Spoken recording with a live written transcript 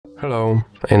Hello,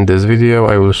 in this video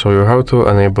I will show you how to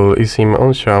enable eSIM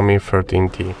on Xiaomi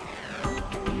 13T.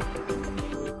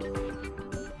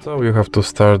 So you have to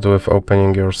start with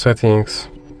opening your settings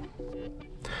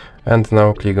and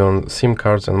now click on SIM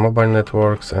cards and mobile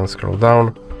networks and scroll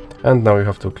down, and now you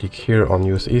have to click here on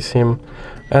use eSIM,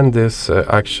 and this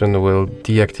action will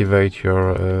deactivate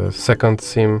your second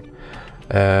SIM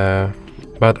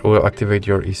but will activate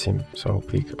your eSIM. So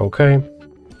click OK.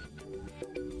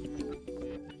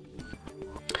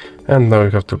 And now you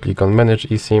have to click on Manage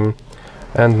eSIM,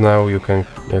 and now you can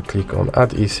click on Add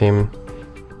eSIM.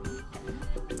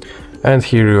 And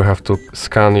here you have to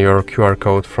scan your QR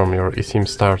code from your eSIM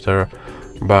starter,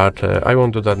 but I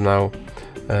won't do that now.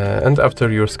 And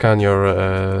after you scan your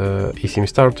eSIM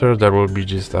starter, there will be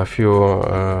just a few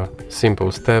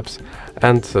simple steps,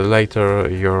 and later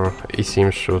your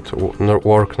eSIM should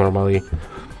work normally.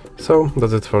 So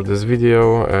that's it for this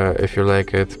video. If you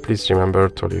like it, please remember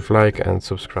to leave a like and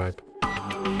subscribe.